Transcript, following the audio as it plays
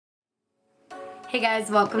Hey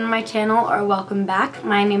guys, welcome to my channel, or welcome back.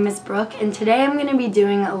 My name is Brooke, and today I'm going to be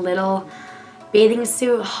doing a little bathing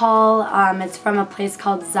suit haul. It's from a place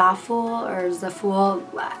called ZAFUL or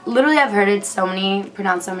ZAFUL. Literally, I've heard it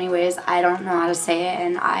pronounced so many ways. I don't know how to say it,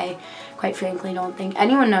 and I quite frankly don't think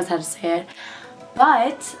anyone knows how to say it.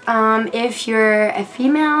 But if you're a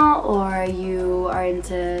female or you are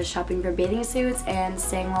into shopping for bathing suits and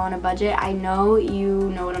staying low on a budget, I know you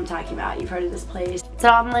know what I'm talking about. You've heard of this place. It's an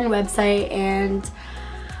online website, and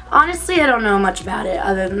honestly I don't know much about it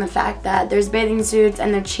other than the fact that there's bathing suits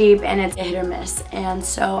and they're cheap and it's a hit or miss. And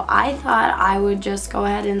so I thought I would just go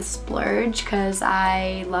ahead and splurge because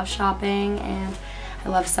I love shopping and I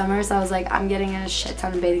love summer, so I was like, I'm getting a shit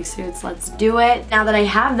ton of bathing suits, let's do it. Now that I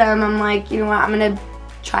have them, I'm like, you know what, I'm gonna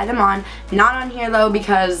try them on. Not on here though,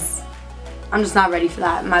 because I'm just not ready for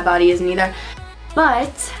that. My body isn't either.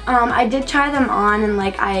 But I did try them on, and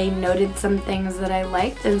like I noted some things that I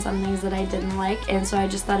liked and some things that I didn't like, and so I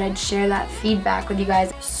just thought I'd share that feedback with you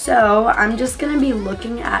guys. So I'm just gonna be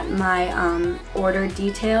looking at my order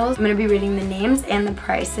details. I'm gonna be reading the names and the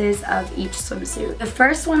prices of each swimsuit. The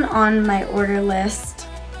first one on my order list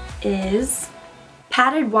is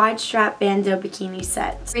padded wide strap bandeau bikini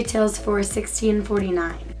set. Retails for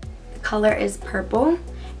 $16.49. The color is purple,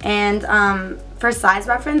 and for size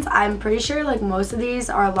reference, I'm pretty sure like most of these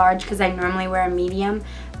are large because I normally wear a medium,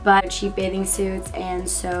 but they're cheap bathing suits, and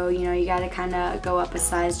so you know you gotta kind of go up a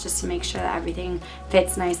size just to make sure that everything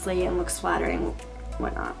fits nicely and looks flattering,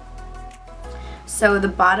 whatnot. So the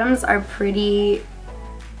bottoms are pretty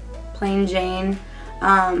plain Jane.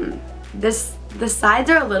 The sides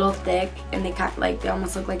are a little thick, and they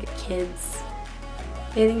almost look like a kid's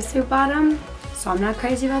bathing suit bottom. So I'm not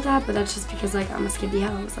crazy about that, but that's just because like I'm a skimpy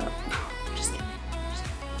hoe, so I'm just kidding.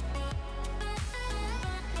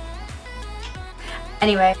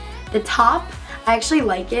 Anyway, the top, I actually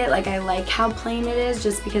like it. Like I like how plain it is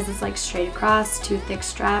just because it's like straight across, two thick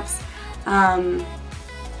straps.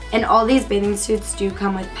 And all these bathing suits do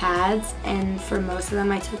come with pads, and for most of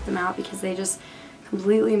them I took them out because they just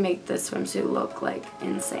completely make the swimsuit look like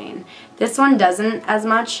insane. This one doesn't as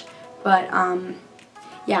much, but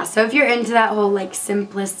yeah, so if you're into that whole like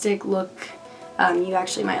simplistic look, you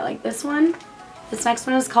actually might like this one. This next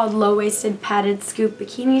one is called low-waisted padded scoop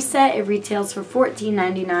bikini set. It retails for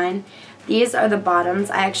 $14.99. These are the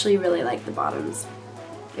bottoms. I actually really like the bottoms.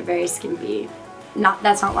 They're very skimpy.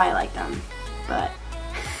 That's not why I like them, but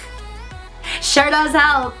sure does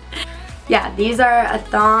help. Yeah, these are a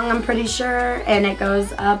thong, I'm pretty sure, and it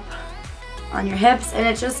goes up on your hips, and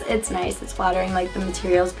it's nice. It's flattering. Like the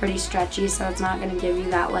material's pretty stretchy, so it's not gonna give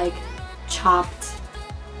you that like chopped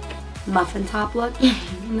muffin top look. You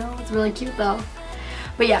know, it's really cute though.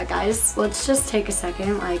 But yeah, guys, let's just take a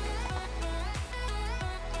second. Like,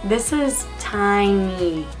 this is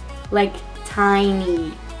tiny, like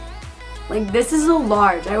tiny. Like this is a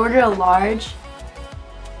large. I ordered a large.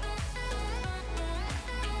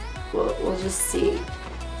 We'll just see.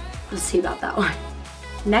 We'll see about that one.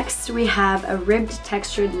 Next, we have a ribbed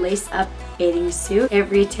textured lace-up bathing suit. It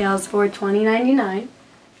retails for $20.99.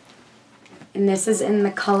 And this is in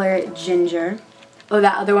the color ginger. Oh,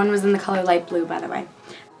 that other one was in the color light blue, by the way.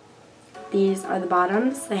 These are the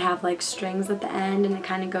bottoms. They have like strings at the end, and it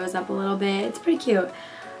kind of goes up a little bit. It's pretty cute.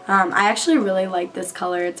 I actually really like this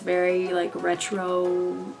color. It's very like retro,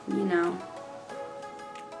 you know,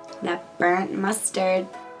 that burnt mustard.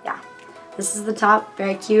 Yeah. This is the top,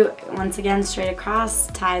 very cute. Once again, straight across,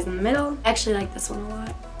 ties in the middle. I actually like this one a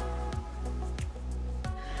lot.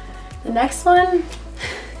 The next one,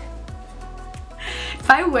 if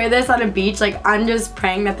I wear this on a beach, like I'm just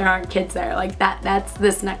praying that there aren't kids there. Like that's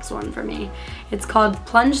this next one for me. It's called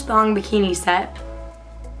plunge thong bikini set.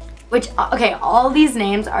 Which, okay, all these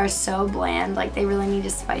names are so bland. Like they really need to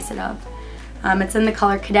spice it up. It's in the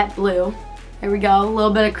color cadet blue. There we go, a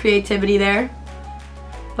little bit of creativity there.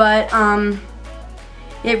 But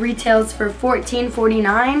it retails for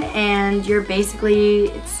 $14.49, and you're basically,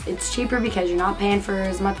 it's cheaper because you're not paying for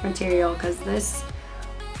as much material, because this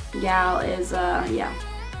gal is yeah.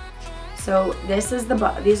 So these are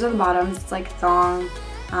the bottoms. It's like thong,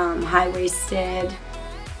 high-waisted,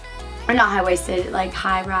 or not high-waisted, like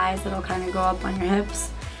high-rise that'll kind of go up on your hips.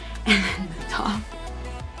 And then the top,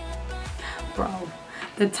 bro,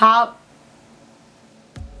 the top.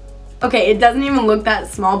 Okay, it doesn't even look that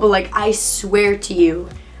small, but like I swear to you,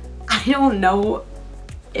 I don't know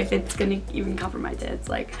if it's gonna even cover my tits.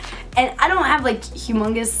 Like, and I don't have like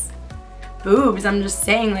humongous boobs. I'm just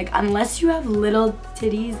saying, like, unless you have little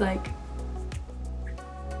titties, like,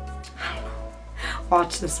 I don't know.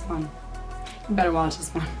 Watch this one. You better watch this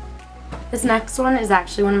one. This next one is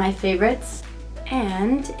actually one of my favorites.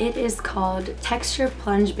 And it is called Texture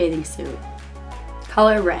Plunge Bathing Suit,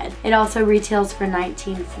 color red. It also retails for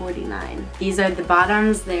 $19.49. These are the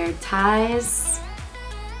bottoms, they're ties,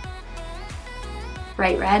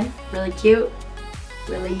 bright red, really cute,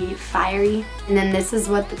 really fiery. And then this is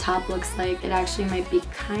what the top looks like. It actually might be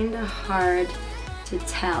kind of hard to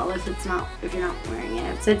tell if you're not wearing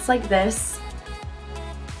it. So it's like this,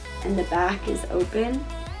 and the back is open,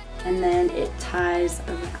 and then it ties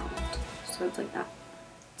around. So it's like that.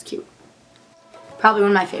 It's cute. Probably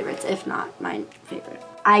one of my favorites, if not my favorite.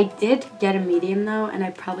 I did get a medium though, and I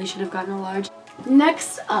probably should have gotten a large.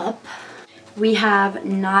 Next up, we have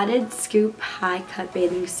Knotted Scoop High Cut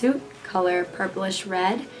Bathing Suit, color purplish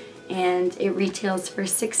red, and it retails for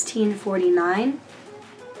 $16.49.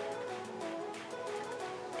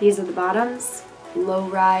 These are the bottoms, low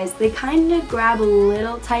rise. They kind of grab a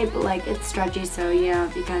little tight, but like it's stretchy, so you know,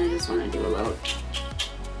 if you kind of just want to do a little,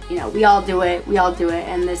 you know, we all do it,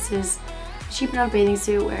 and this is a cheap enough bathing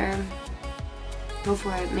suit where, go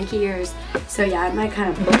for it, make it yours. So yeah, it might kind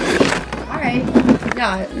of, alright,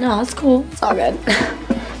 no, it's cool, it's all good.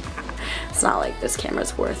 It's not like this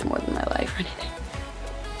camera's worth more than my life or anything.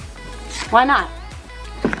 Why not?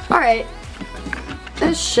 Alright,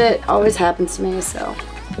 this shit always happens to me, so.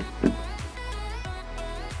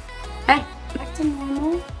 Hey, back to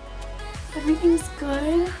normal. Everything's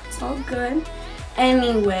good, it's all good.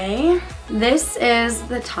 Anyway, this is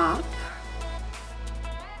the top.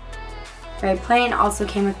 Very plain, also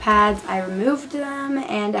came with pads. I removed them,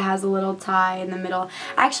 and it has a little tie in the middle.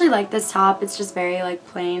 I actually like this top. It's just very like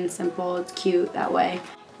plain, simple. It's cute that way.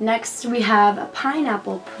 Next we have a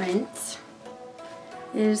pineapple print.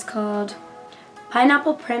 It is called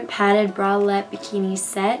Pineapple Print Padded Bralette Bikini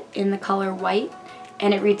Set in the color white,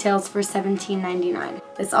 and it retails for $17.99.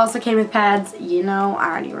 This also came with pads. You know, I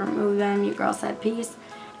already removed them. Your girl said peace.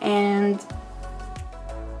 And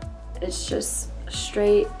it's just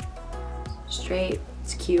straight,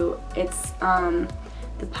 it's cute. It's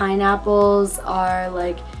the pineapples are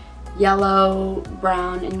like yellow,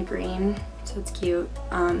 brown, and green, so it's cute.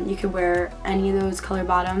 You could wear any of those color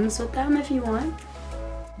bottoms with them if you want.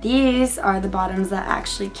 These are the bottoms that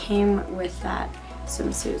actually came with that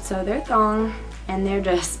swimsuit. So they're thong, and they're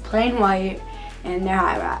just plain white, and they're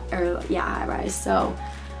high rise. So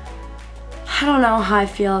I don't know how I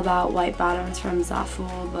feel about white bottoms from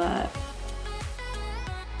ZAFUL, but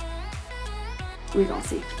we're gonna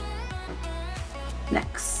see.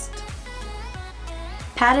 Next,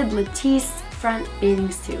 padded lattice front bathing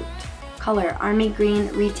suit, color army green,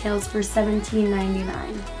 retails for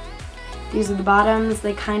 $17.99. These are the bottoms.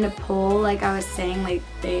 They kind of pull, like I was saying, like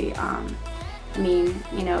they, I mean,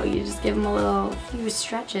 you know, you just give them a few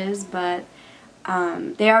stretches, but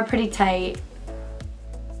they are pretty tight.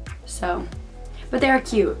 So, but they are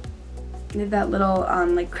cute. They have that little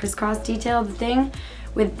like crisscross detail. The thing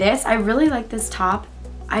with this, I really like this top.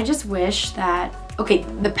 I just wish that, okay,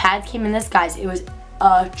 the pads came in this, guys, it was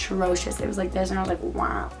atrocious. It was like this, and I was like,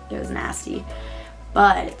 wow, it was nasty.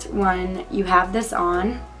 But when you have this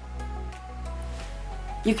on,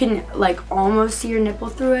 you can like almost see your nipple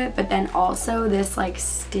through it, but then also this like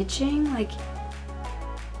stitching, like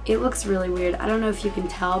it looks really weird. I don't know if you can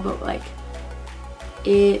tell, but like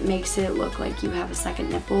it makes it look like you have a second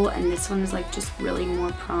nipple, and this one is like just really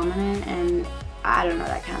more prominent, and I don't know,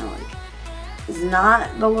 that kind of like is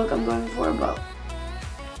not the look I'm going for, but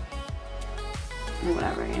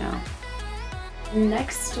whatever, you know.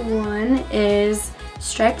 Next one is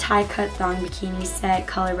striped high cut thong bikini set,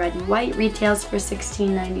 color red and white, retails for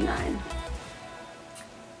 $16.99.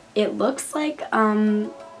 It looks like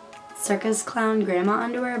circus clown grandma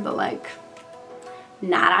underwear, but like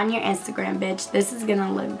not on your Instagram, bitch. This is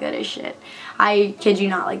gonna look good as shit. I kid you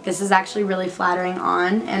not, like this is actually really flattering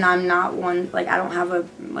on, and I'm not one, like I don't have a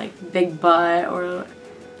like big butt or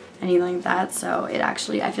anything like that, so it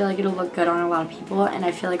actually, I feel like it'll look good on a lot of people, and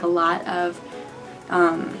I feel like a lot of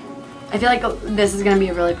I feel like this is gonna be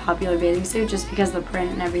a really popular bathing suit just because the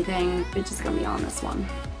print and everything, it's just gonna be on this one.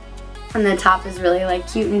 And the top is really like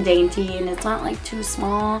cute and dainty, and it's not like too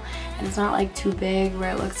small, and it's not like too big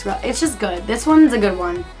where it looks rough. It's just good. This one's a good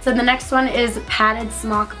one. So the next one is padded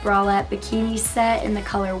smock bralette bikini set in the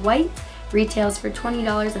color white, retails for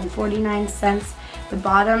 $20.49. The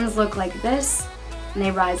bottoms look like this, and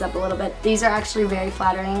they rise up a little bit. These are actually very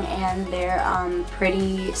flattering, and they're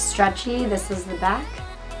pretty stretchy. This is the back,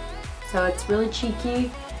 so it's really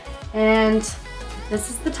cheeky, and this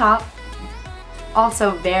is the top.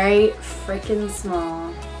 Also very freaking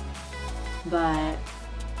small, but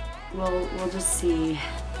we'll just see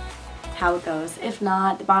how it goes. If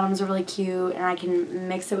not, the bottoms are really cute and I can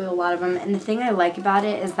mix it with a lot of them. And the thing I like about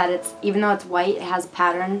it is that it's, even though it's white, it has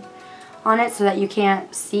pattern on it so that you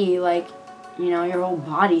can't see, like, you know, your whole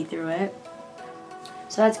body through it.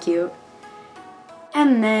 So that's cute.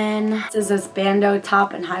 And then this is this bandeau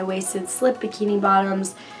top and high-waisted slip bikini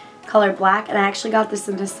bottoms, color black. And I actually got this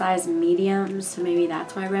in a size medium, so maybe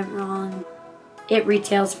that's why I went wrong. It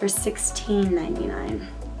retails for $16.99.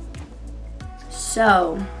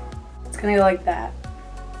 So it's gonna go like that.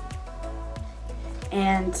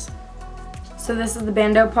 And so this is the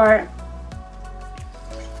bandeau part.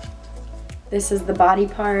 This is the body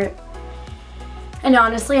part. And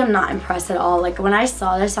honestly, I'm not impressed at all. Like, when I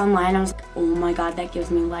saw this online, I was like, oh my god, that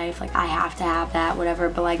gives me life. Like, I have to have that, whatever.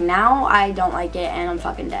 But like, now I don't like it and I'm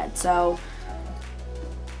fucking dead. So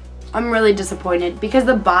I'm really disappointed because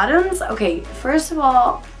the bottoms, okay, first of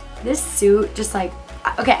all, this suit just like,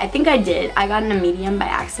 okay, I think I did. I got in a medium by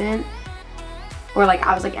accident. Or like,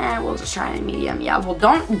 I was like, we'll just try it in a medium. Yeah, well,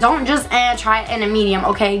 don't just try it in a medium,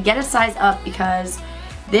 okay? Get a size up, because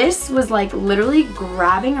this was like literally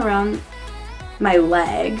grabbing around my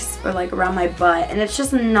legs or like around my butt, and it's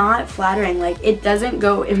just not flattering. Like, it doesn't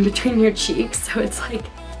go in between your cheeks, so it's like,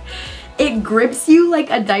 it grips you like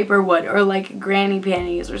a diaper would, or like granny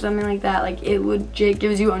panties or something like that. Like, it legit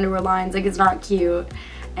gives you underwear lines. Like, it's not cute.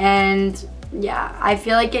 And yeah, I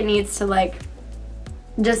feel like it needs to like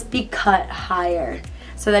just be cut higher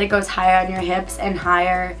so that it goes higher on your hips and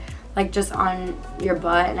higher like just on your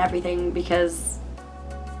butt and everything, because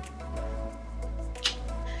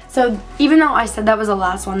so even though I said that was the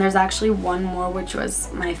last one, there's actually one more which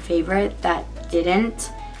was my favorite that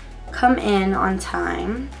didn't come in on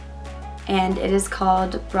time, and it is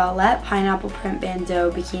called Bralette Pineapple Print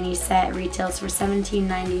Bandeau Bikini Set. It retails for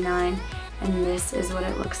 $17.99, and this is what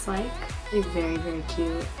it looks like. It's very, very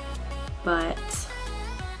cute, but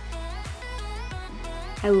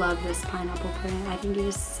I love this pineapple print. I think it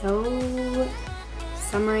is so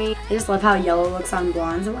summery. I just love how yellow looks on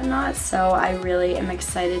blondes and whatnot, so I really am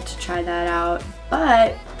excited to try that out.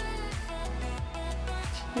 But,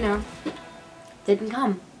 you know, didn't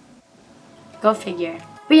come. Go figure.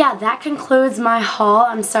 But yeah, that concludes my haul.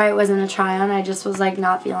 I'm sorry it wasn't a try on. I just was like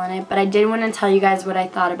not feeling it. But I did want to tell you guys what I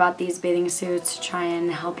thought about these bathing suits to try and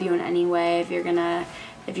help you in any way if you're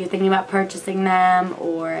thinking about purchasing them,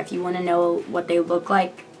 or if you want to know what they look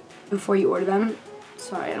like before you order them.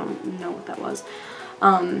 Sorry, I don't know what that was.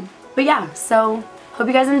 But yeah, so hope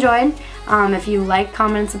you guys enjoyed. If you like,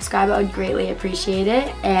 comment, and subscribe, I would greatly appreciate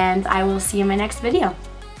it. And I will see you in my next video.